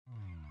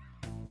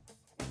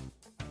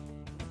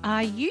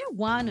Are you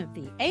one of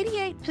the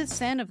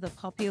 88% of the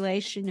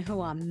population who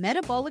are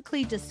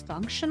metabolically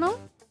dysfunctional?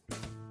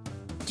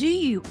 Do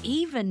you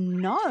even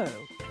know?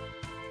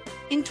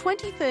 In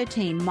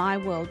 2013, my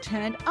world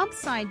turned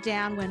upside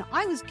down when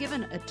I was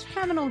given a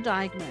terminal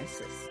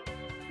diagnosis.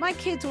 My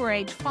kids were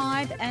aged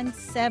 5 and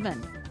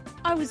 7.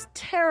 I was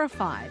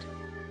terrified.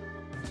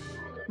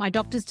 My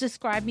doctors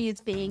described me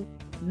as being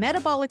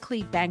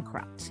metabolically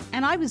bankrupt,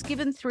 and I was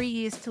given 3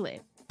 years to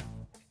live.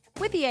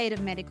 With the aid of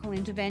medical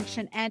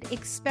intervention and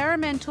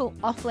experimental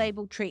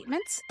off-label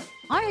treatments,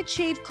 I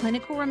achieved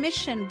clinical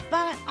remission,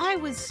 but I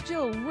was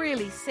still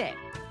really sick.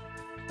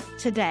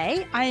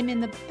 Today, I am in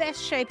the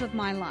best shape of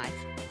my life,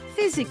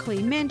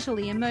 physically,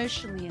 mentally,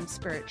 emotionally, and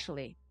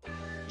spiritually.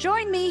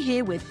 Join me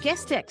here with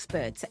guest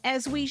experts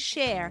as we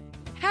share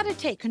how to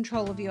take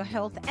control of your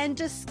health and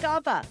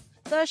discover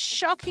the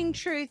shocking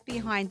truth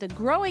behind the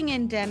growing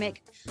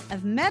endemic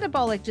of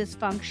metabolic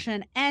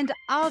dysfunction and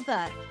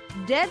other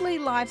deadly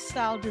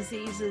lifestyle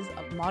diseases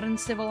of modern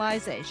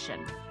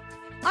civilization.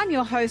 I'm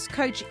your host,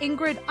 Coach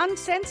Ingrid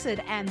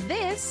Uncensored, and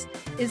this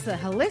is the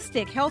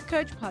Holistic Health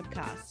Coach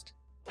Podcast.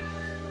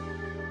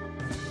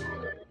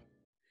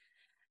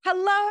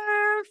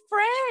 Hello,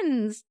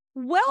 friends.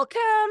 Welcome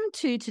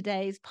to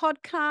today's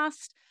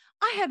podcast.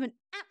 I have an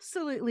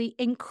absolutely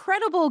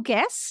incredible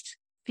guest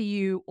for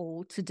you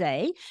all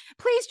today.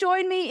 Please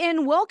join me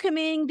in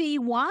welcoming the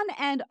one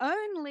and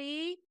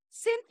only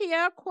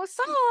Cynthia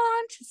Croissant.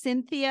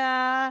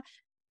 Cynthia,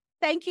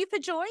 thank you for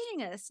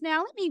joining us.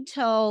 Now, let me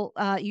tell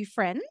you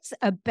friends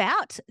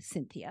about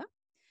Cynthia.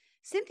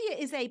 Cynthia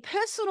is a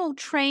personal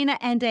trainer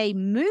and a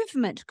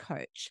movement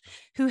coach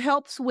who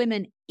helps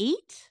women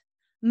eat,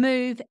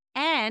 move,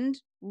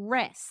 and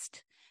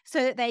rest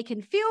so that they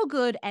can feel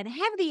good and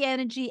have the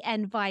energy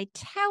and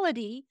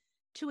vitality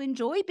to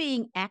enjoy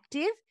being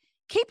active,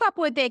 keep up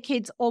with their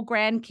kids or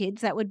grandkids,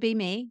 that would be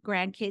me,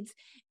 grandkids,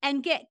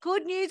 and get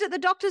good news at the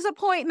doctor's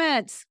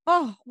appointments.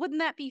 Oh, wouldn't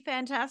that be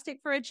fantastic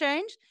for a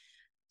change?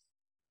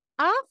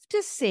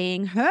 After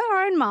seeing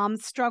her own mom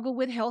struggle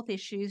with health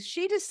issues,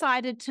 she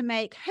decided to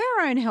make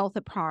her own health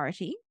a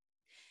priority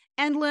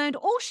and learned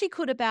all she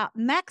could about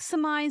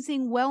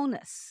maximizing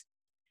wellness.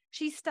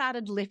 She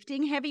started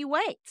lifting heavy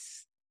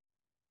weights,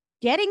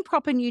 getting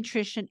proper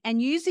nutrition,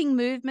 and using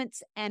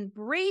movements and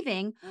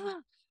breathing,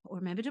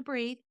 remember to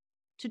breathe,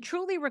 to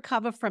truly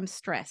recover from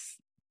stress.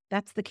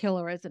 That's the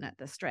killer, isn't it?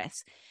 The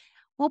stress.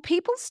 Well,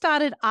 people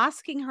started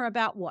asking her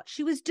about what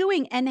she was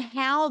doing and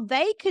how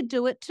they could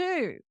do it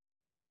too.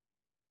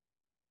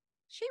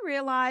 She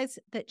realized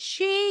that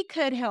she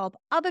could help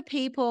other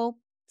people,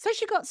 so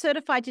she got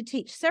certified to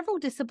teach several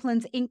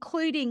disciplines,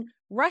 including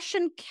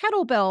Russian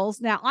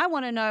kettlebells. Now, I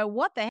want to know,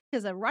 what the heck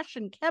is a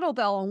Russian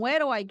kettlebell and where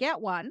do I get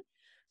one?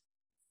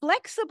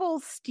 Flexible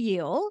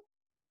steel,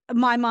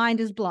 my mind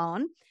is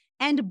blown,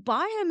 and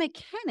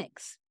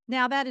biomechanics.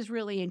 Now, that is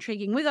really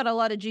intriguing. We got a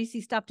lot of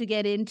juicy stuff to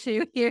get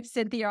into here,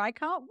 Cynthia. I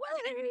can't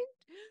wait.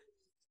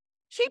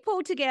 She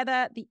pulled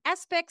together the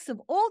aspects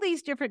of all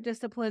these different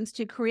disciplines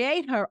to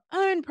create her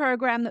own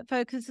program that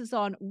focuses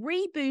on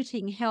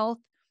rebooting health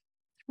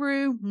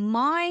through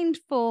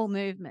mindful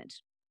movement.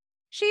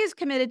 She is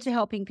committed to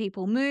helping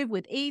people move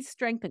with ease,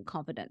 strength, and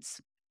confidence.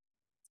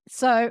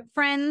 So,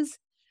 friends,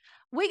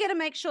 we got to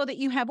make sure that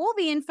you have all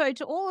the info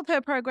to all of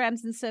her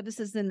programs and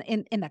services in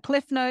the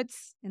cliff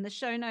notes, in the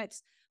show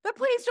notes. But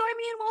please join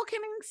me in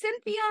welcoming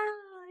Cynthia.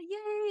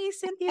 Yay,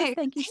 Cynthia.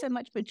 Thank you so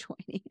much for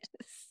joining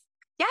us.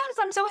 Yes,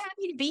 I'm so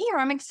happy to be here.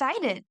 I'm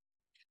excited.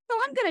 So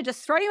I'm going to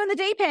just throw you in the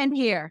deep end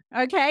here.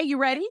 Okay, you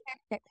ready?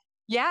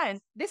 Yes.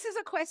 This is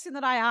a question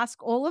that I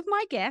ask all of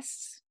my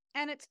guests,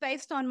 and it's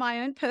based on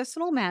my own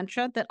personal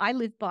mantra that I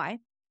live by.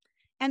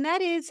 And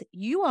that is,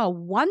 you are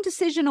one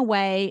decision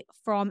away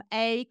from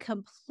a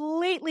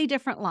completely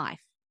different life.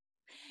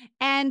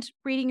 And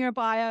reading your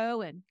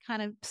bio and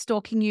kind of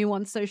stalking you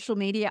on social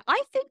media,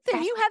 I think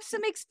that you have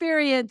some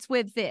experience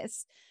with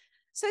this.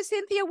 So,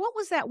 Cynthia, what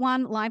was that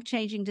one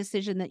life-changing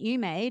decision that you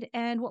made,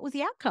 and what was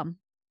the outcome?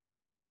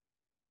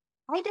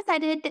 I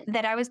decided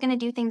that I was going to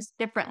do things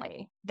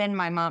differently than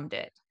my mom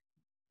did,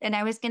 and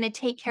I was going to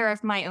take care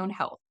of my own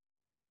health.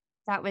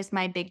 That was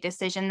my big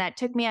decision that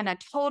took me on a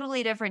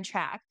totally different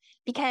track,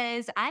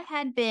 because I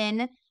had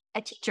been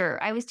a teacher.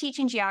 I was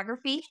teaching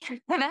geography,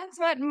 and that's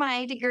what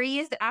my degree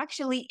is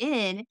actually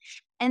in.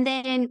 And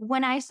then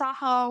when I saw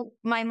how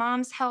my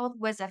mom's health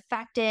was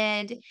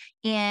affected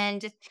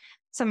and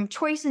some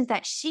choices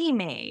that she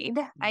made,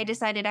 I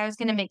decided I was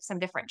going to make some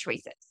different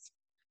choices.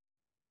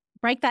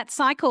 Break that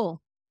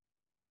cycle.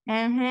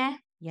 Mm-hmm.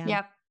 Yeah.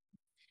 Yep.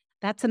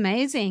 That's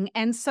amazing.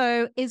 And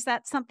so is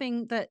that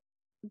something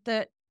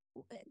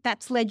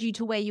that's led you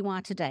to where you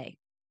are today?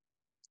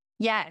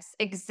 Yes,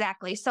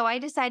 exactly. So I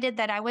decided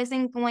that I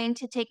wasn't going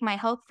to take my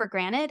health for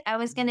granted. I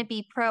was going to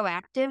be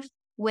proactive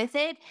with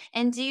it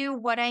and do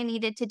what I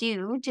needed to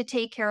do to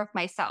take care of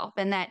myself.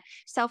 And that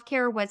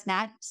self-care was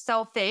not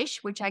selfish,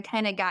 which I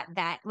kind of got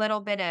that little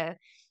bit of,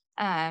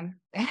 and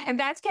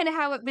that's kind of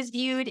how it was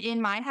viewed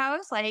in my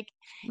house. Like,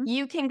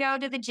 you can go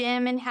to the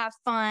gym and have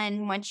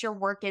fun once your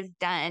work is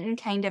done,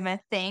 kind of a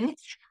thing.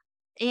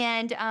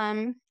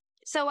 And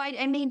so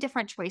I made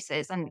different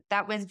choices, and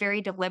that was very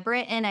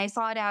deliberate. And I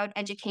sought out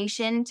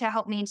education to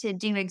help me to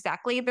do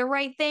exactly the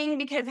right thing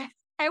because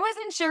I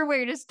wasn't sure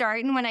where to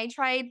start. And when I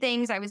tried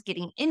things, I was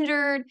getting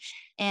injured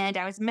and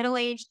I was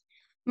middle-aged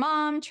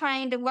mom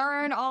trying to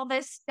learn all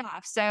this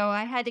stuff. So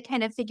I had to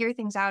kind of figure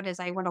things out as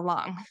I went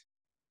along.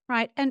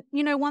 Right. And,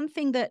 one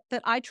thing that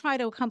I try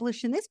to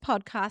accomplish in this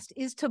podcast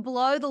is to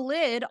blow the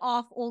lid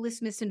off all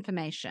this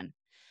misinformation.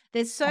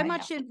 There's so I know.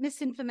 much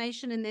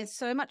misinformation and there's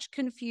so much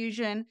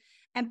confusion.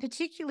 And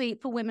particularly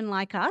for women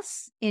like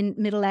us in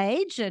middle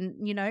age and,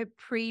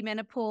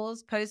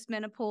 pre-menopause,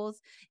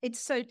 post-menopause, it's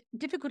so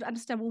difficult to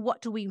understand, well,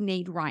 what do we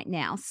need right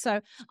now?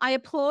 So I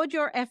applaud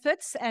your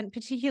efforts, and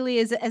particularly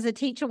as a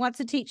teacher, once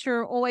a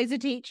teacher, always a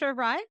teacher,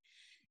 right?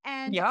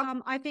 And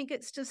Yep. I think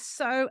it's just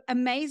so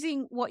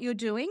amazing what you're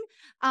doing.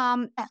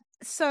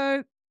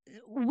 So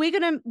we're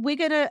gonna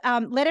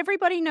let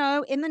everybody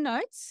know in the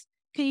notes.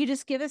 Can you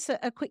just give us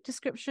a quick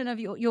description of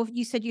your?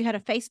 You said you had a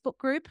Facebook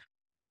group.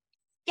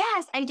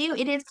 Yes, I do.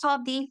 It is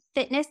called the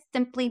Fitness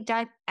Simply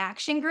Done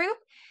Action Group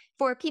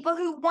for people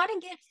who want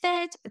to get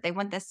fit, but they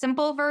want the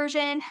simple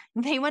version.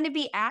 They want to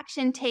be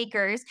action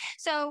takers.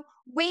 So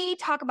we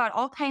talk about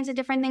all kinds of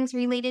different things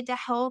related to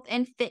health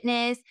and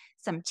fitness,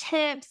 some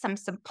tips, some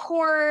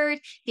support.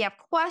 If you have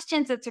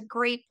questions, it's a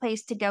great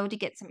place to go to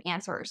get some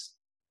answers.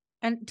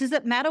 And does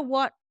it matter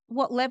what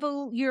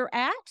level you're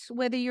at,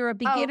 whether you're a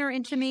beginner,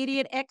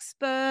 intermediate,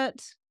 expert?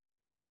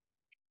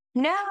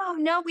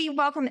 No, we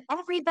welcome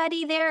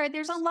everybody there.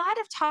 There's a lot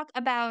of talk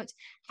about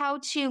how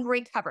to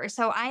recover.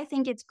 So I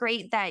think it's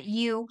great that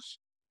you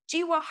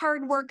do a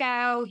hard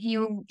workout,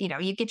 you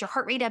get your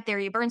heart rate up there,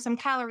 you burn some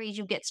calories,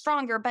 you get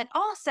stronger. But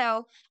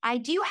also, I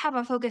do have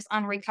a focus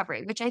on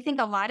recovery, which I think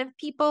a lot of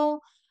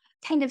people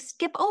kind of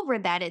skip over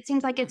that. It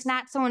seems like it's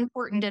not so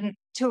important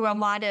to a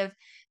lot of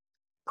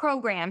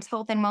programs,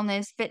 health and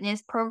wellness,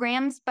 fitness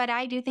programs, but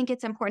I do think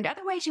it's important.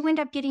 Otherwise, you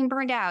end up getting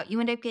burned out. You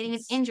end up getting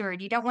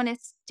injured. You don't want to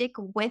stick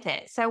with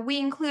it. So we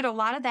include a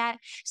lot of that.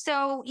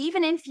 So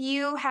even if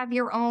you have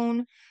your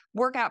own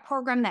workout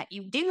program that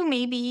you do,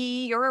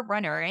 maybe you're a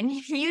runner and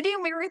you do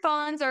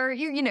marathons or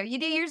you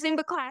do your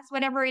Zumba class,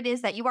 whatever it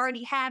is that you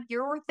already have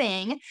your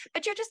thing,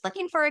 but you're just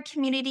looking for a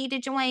community to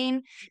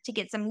join to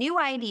get some new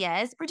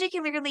ideas,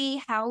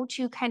 particularly how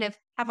to kind of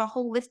have a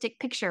holistic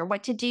picture,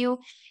 what to do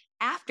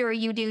after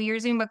you do your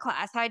Zumba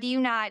class. How do you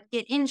not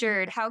get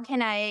injured? How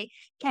can I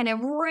kind of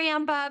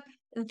ramp up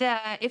the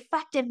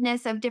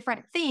effectiveness of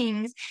different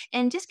things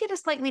and just get a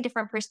slightly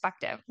different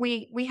perspective?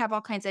 We have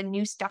all kinds of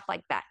new stuff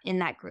like that in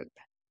that group.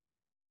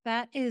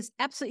 That is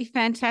absolutely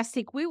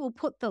fantastic. We will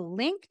put the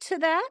link to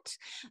that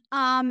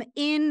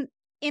in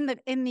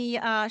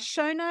the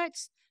show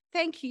notes.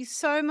 Thank you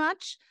so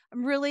much.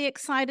 I'm really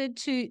excited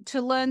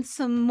to learn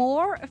some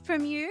more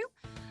from you.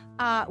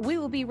 We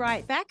will be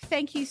right back.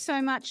 Thank you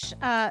so much,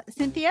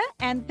 Cynthia.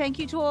 And thank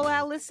you to all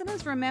our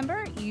listeners.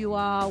 Remember, you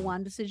are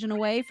one decision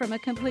away from a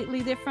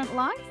completely different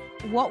life.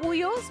 What will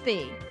yours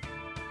be?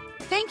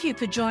 Thank you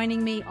for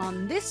joining me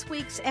on this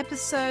week's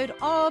episode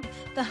of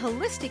the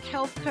Holistic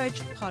Health Coach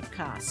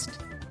podcast.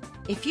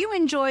 If you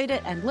enjoyed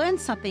it and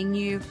learned something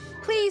new,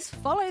 please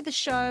follow the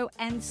show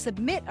and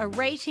submit a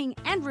rating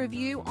and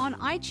review on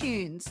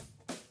iTunes.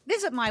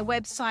 Visit my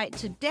website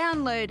to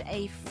download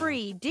a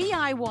free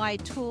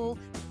DIY tool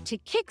to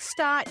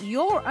kickstart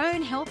your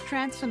own health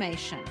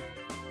transformation.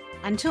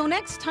 Until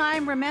next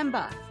time,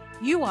 remember,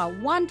 you are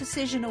one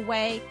decision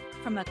away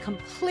from a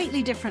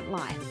completely different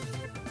life.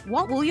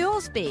 What will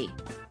yours be?